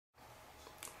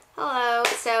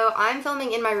So I'm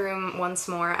filming in my room once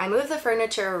more. I moved the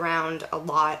furniture around a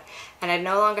lot and I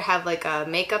no longer have like a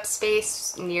makeup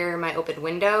space near my open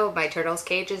window. My turtle's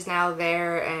cage is now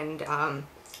there and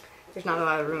there's not a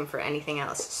lot of room for anything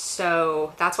else.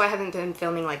 So that's why I haven't been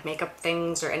filming like makeup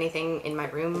things or anything in my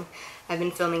room. I've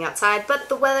been filming outside, but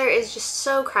the weather is just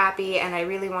so crappy and I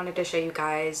really wanted to show you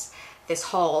guys this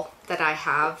haul that I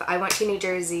have. I went to New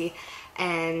Jersey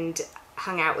and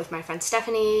hung out with my friend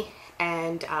Stephanie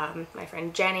and my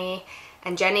friend Jenny.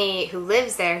 And Jenny, who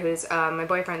lives there, who's my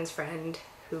boyfriend's friend,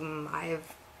 whom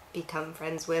I've become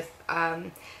friends with,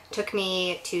 took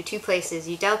me to two places.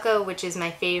 Udelco, which is my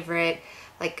favorite,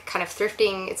 like kind of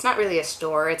thrifting. It's not really a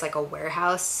store, it's like a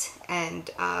warehouse.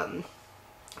 And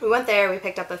we went there, we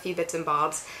picked up a few bits and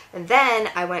bobs. And then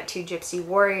I went to Gyspy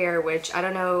Worrior, which I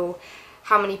don't know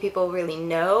how many people really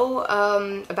know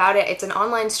about it. It's an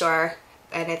online store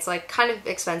and it's like kind of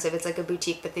expensive. It's like a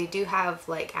boutique, but they do have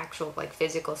like actual like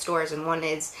physical stores, and one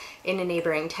is in a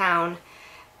neighboring town,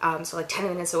 so like 10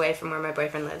 minutes away from where my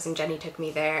boyfriend lives, and Jenny took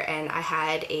me there and I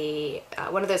had a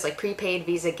one of those like prepaid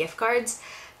Visa gift cards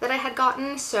that I had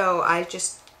gotten, so I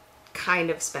just kind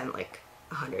of spent like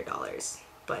 $100,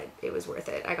 but it was worth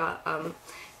it. I got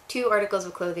 2 articles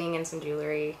of clothing and some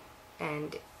jewelry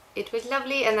and it was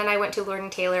lovely. And then I went to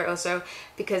Lord & Taylor also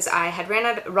because I had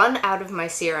run out of my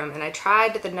serum, and I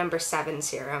tried the number 7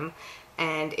 serum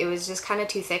and it was just kind of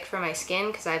too thick for my skin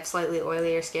because I have slightly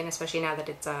oilier skin, especially now that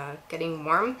it's getting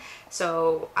warm.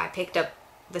 So I picked up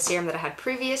the serum that I had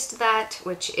previous to that,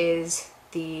 which is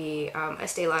the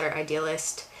Estee Lauder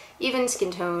Idealist Even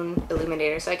Skin Tone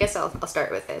Illuminator. So I guess I'll start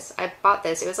with this. I bought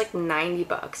this, it was like 90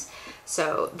 bucks,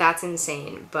 so that's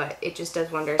insane, but it just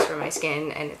does wonders for my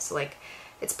skin, and it's like,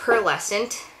 it's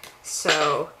pearlescent.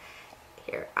 So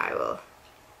here, I will,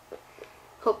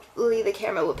 hopefully the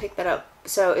camera will pick that up.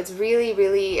 So it's really,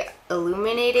 really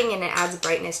illuminating and it adds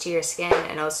brightness to your skin,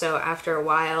 and also after a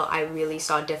while I really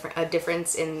saw a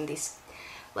difference in these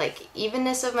like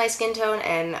evenness of my skin tone,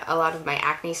 and a lot of my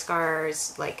acne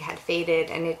scars like had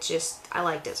faded, and it just, I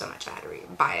liked it so much I had to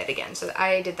buy it again. So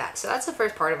I did that. So that's the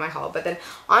first part of my haul. But then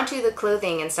onto the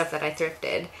clothing and stuff that I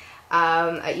thrifted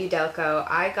at Udelco.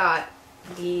 I got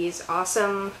these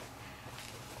awesome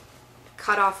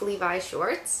cut off Levi's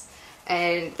shorts,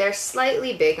 and they're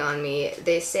slightly big on me.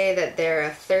 They say that they're a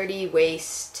 30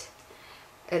 waist,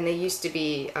 and they used to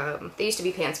be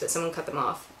pants, but someone cut them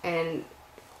off, and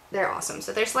they're awesome.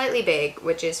 So they're slightly big,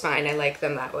 which is fine. I like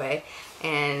them that way,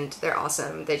 and they're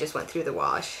awesome. They just went through the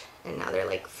wash and now they're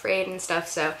like frayed and stuff,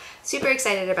 so super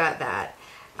excited about that.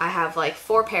 I have like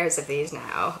 4 pairs of these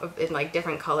now in like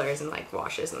different colors and like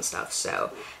washes and stuff,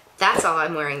 so that's all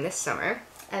I'm wearing this summer.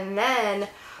 And then,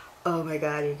 oh my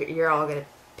god, you're all gonna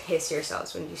piss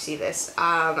yourselves when you see this.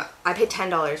 I paid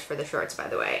 $10 for the shorts, by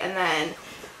the way. And then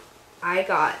I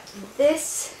got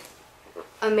this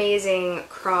amazing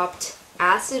cropped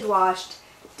acid washed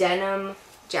denim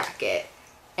jacket,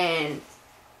 and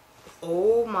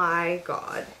oh my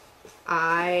god,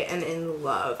 I am in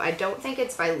love. I don't think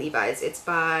it's by Levi's, it's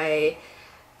by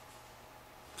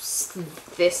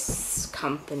this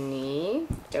company.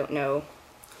 Don't know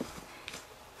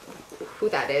who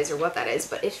that is or what that is,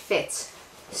 but it fits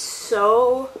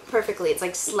so perfectly. It's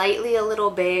like slightly a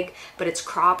little big, but it's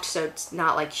cropped, so it's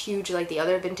not like huge like the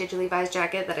other vintage Levi's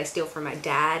jacket that I steal from my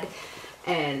dad.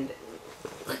 And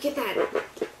look at that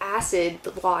acid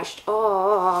washed.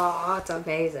 Oh, it's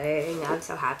amazing. I'm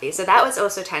so happy. So that was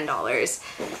also $10.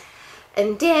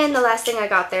 And then the last thing I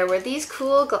got there were these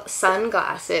cool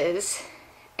sunglasses,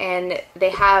 and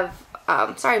they have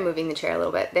sorry, moving the chair a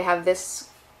little bit. They have this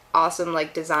awesome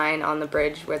like design on the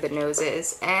bridge where the nose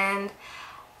is, and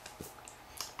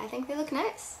I think they look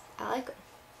nice. I like them.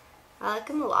 I like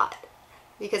them a lot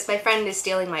because my friend is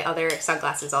stealing my other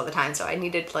sunglasses all the time, so I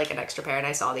needed like an extra pair, and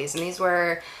I saw these, and these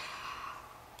were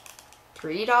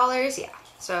 $3. Yeah,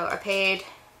 so I paid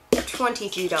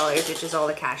 $23, which is all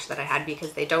the cash that I had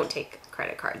because they don't take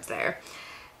credit cards there.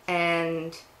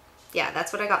 And yeah,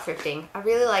 that's what I got thrifting. I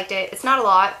really liked it. It's not a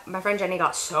lot. My friend Jenny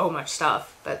got so much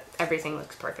stuff, but everything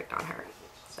looks perfect on her,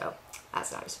 so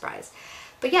that's not a surprise.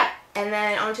 But yeah, and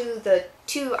then onto the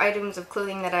 2 items of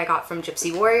clothing that I got from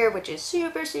Gyspy Worrior, which is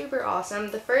super, super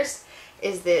awesome. The first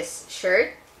is this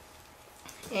shirt,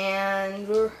 and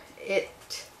it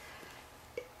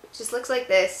just looks like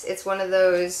this. It's one of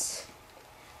those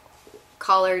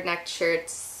collared necked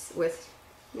shirts with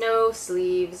no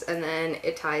sleeves, and then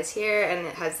it ties here, and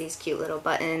it has these cute little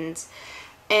buttons.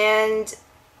 And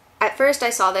at first I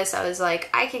saw this, I was like,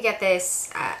 I could get this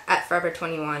at Forever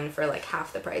 21 for like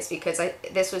half the price because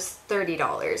this was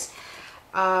 $30.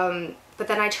 But but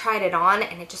then I tried it on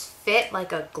and it just fit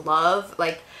like a glove.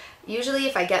 Like usually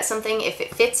if I get something, if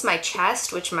it fits my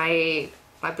chest, which my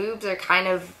boobs are kind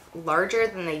of larger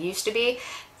than they used to be,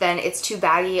 then it's too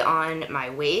baggy on my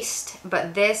waist.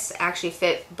 But this actually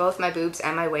fit both my boobs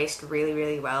and my waist really,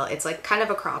 really well. It's like kind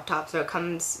of a crop top, so it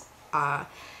comes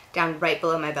down right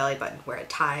below my belly button where it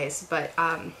ties. But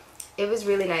it was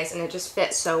really nice and it just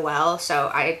fit so well.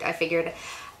 So I figured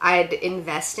I'd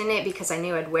invest in it because I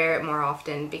knew I'd wear it more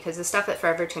often, because the stuff at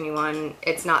Forever 21,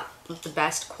 it's not the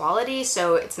best quality,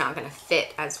 so it's not gonna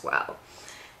fit as well.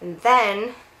 And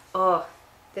then, oh,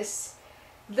 this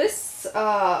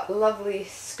lovely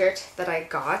skirt that I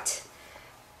got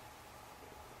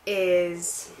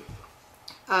is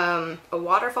a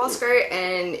waterfall skirt,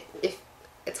 and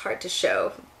it's hard to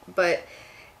show, but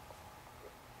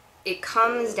it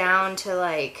comes down to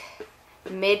like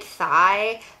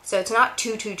mid-thigh, so it's not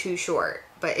too short,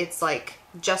 but it's like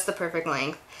just the perfect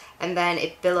length, and then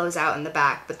it billows out in the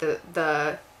back, but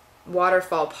the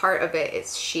waterfall part of it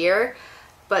is sheer,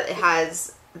 but it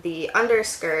has the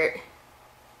underskirt,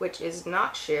 which is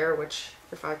not sheer, which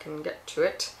if I can get to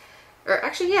it, or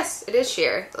actually yes, it is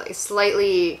sheer, like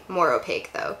slightly more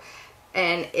opaque though,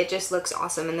 and it just looks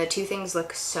awesome, and the two things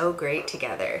look so great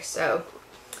together. So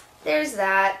there's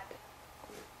that.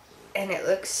 And it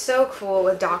looks so cool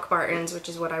with Doc Martens, which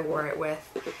is what I wore it with.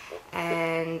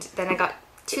 And then I got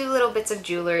two little bits of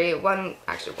jewelry. One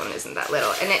isn't that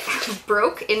little. And it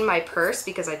broke in my purse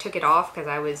because I took it off because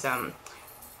I was,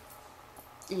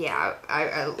 yeah,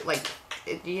 I like,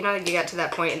 you know, you get to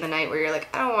that point in the night where you're like,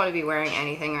 I don't want to be wearing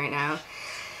anything right now.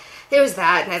 It was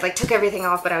that, and I like took everything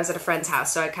off, but I was at a friend's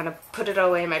house, so I kind of put it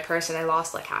away in my purse and I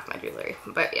lost like half my jewelry.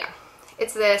 But yeah,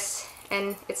 it's this,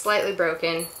 and it's slightly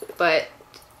broken, but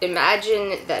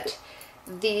imagine that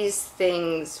these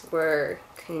things were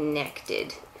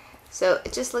connected. So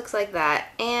it just looks like that,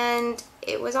 and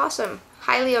it was awesome.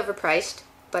 Highly overpriced,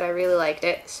 but I really liked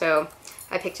it, so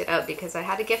I picked it up because I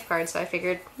had a gift card, so I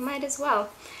figured might as well.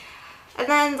 And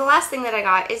then the last thing that I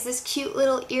got is this cute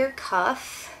little ear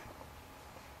cuff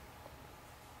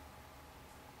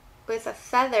with a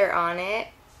feather on it,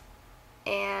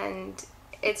 and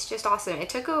it's just awesome. It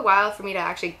took a while for me to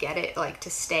actually get it like to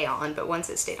stay on, but once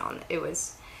it stayed on, it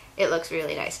looks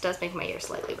really nice. It does make my ear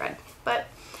slightly red, but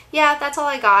yeah, that's all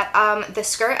I got. The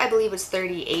skirt I believe was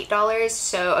 $38,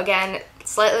 so again,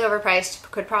 slightly overpriced.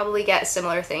 Could probably get a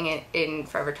similar thing in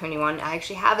Forever 21. I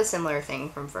actually have a similar thing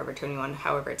from Forever 21,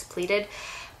 however it's pleated,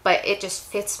 but it just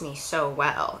fits me so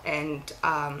well, and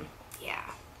yeah,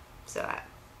 so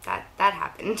that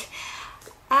happened.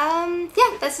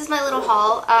 Yeah, this is my little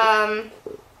haul.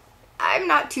 I'm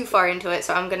not too far into it,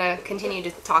 so I'm gonna continue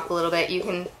to talk a little bit. You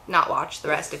can not watch the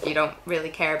rest if you don't really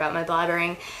care about my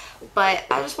blabbering, but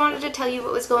I just wanted to tell you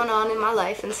what was going on in my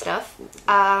life and stuff.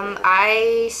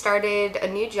 I started a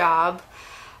new job,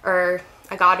 or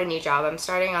I got a new job. I'm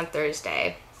starting on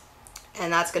Thursday,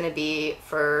 and that's gonna be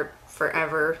for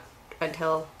forever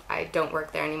until I don't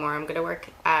work there anymore. I'm gonna work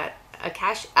at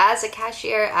as a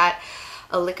cashier at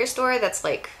a liquor store that's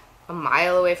like a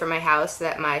mile away from my house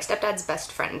that my stepdad's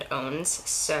best friend owns,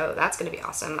 so that's gonna be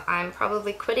awesome. I'm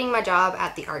probably quitting my job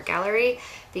at the art gallery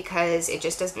because it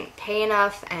just doesn't pay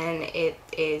enough, and it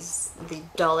is the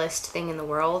dullest thing in the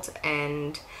world,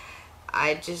 and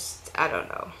I don't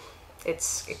know,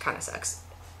 it kind of sucks.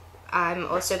 I'm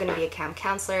also going to be a camp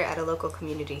counselor at a local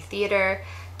community theater,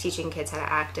 teaching kids how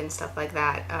to act and stuff like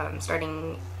that,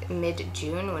 starting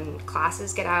mid-June when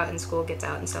classes get out and school gets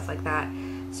out and stuff like that.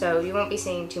 So you won't be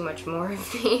seeing too much more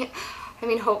of me. I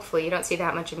mean, hopefully. You don't see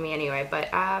that much of me anyway, but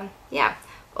yeah.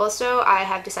 Also, I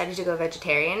have decided to go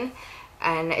vegetarian,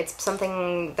 and it's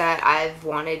something that I've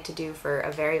wanted to do for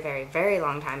a very, very, very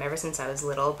long time, ever since I was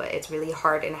little, but it's really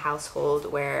hard in a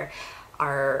household where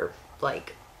our,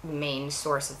 like, main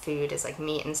source of food is like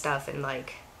meat and stuff, and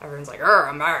like everyone's like, "Grr,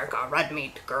 America, red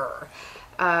meat, grr."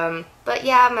 But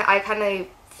yeah, I kind of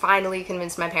finally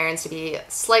convinced my parents to be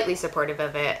slightly supportive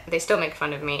of it. They still make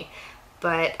fun of me,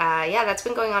 but yeah, that's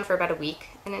been going on for about a week,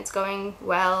 and it's going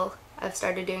well. I've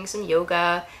started doing some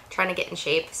yoga, trying to get in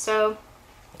shape. So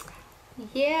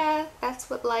yeah, that's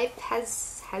what life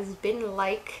has been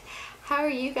like. How are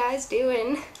you guys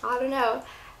doing? I don't know.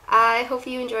 I hope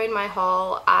you enjoyed my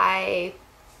haul. I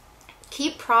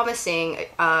keep promising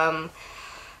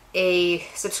a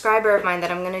subscriber of mine that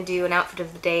I'm gonna do an outfit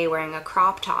of the day wearing a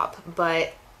crop top,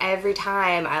 but every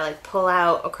time I like pull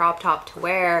out a crop top to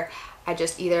wear, I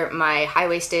just either my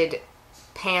high-waisted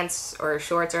pants or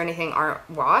shorts or anything aren't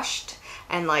washed,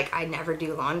 and like I never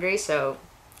do laundry, so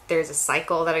there's a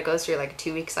cycle that it goes through, like a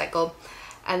 2-week cycle,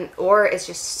 or it's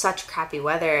just such crappy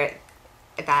weather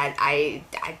that I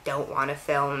don't want to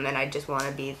film, and I just want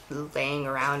to be laying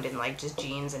around in like just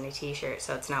jeans and a t-shirt,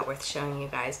 so it's not worth showing you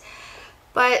guys.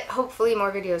 But hopefully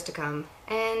more videos to come,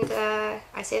 and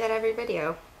I say that every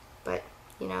video, but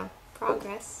you know,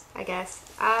 progress, I guess.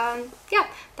 Yeah,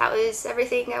 that was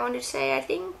everything I wanted to say, I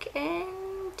think,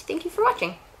 and thank you for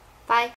watching. Bye.